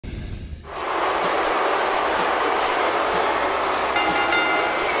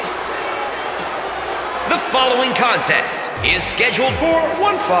following contest is scheduled for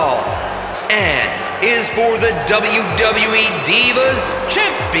one fall and is for the WWE Divas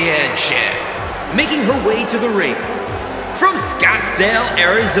Championship. Making her way to the ring from Scottsdale,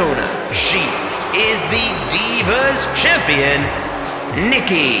 Arizona, she is the Divas Champion,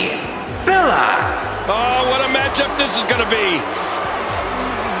 Nikki Bella. Oh, what a matchup this is going to be.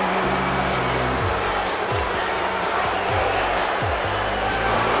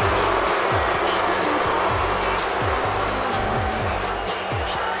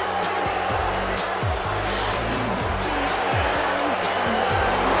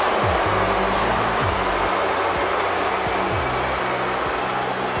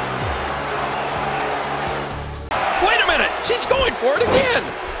 She's going for it again.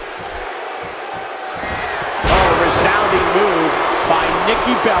 Oh, a resounding move by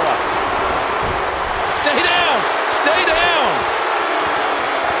Nikki Bella. Stay down. Stay down.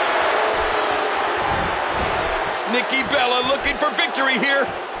 Nikki Bella looking for victory here.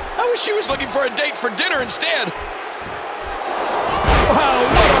 I wish she was looking for a date for dinner instead. Wow,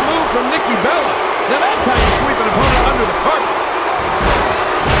 what a move from Nikki Bella. Now that's how you sweep an opponent under the carpet.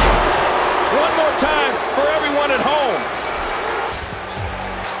 One more time for everyone at home.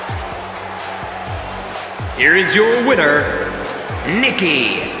 Here is your winner,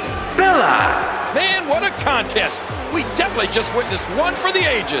 Nikki Bella. Man, what a contest. We definitely just witnessed one for the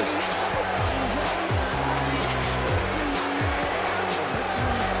ages.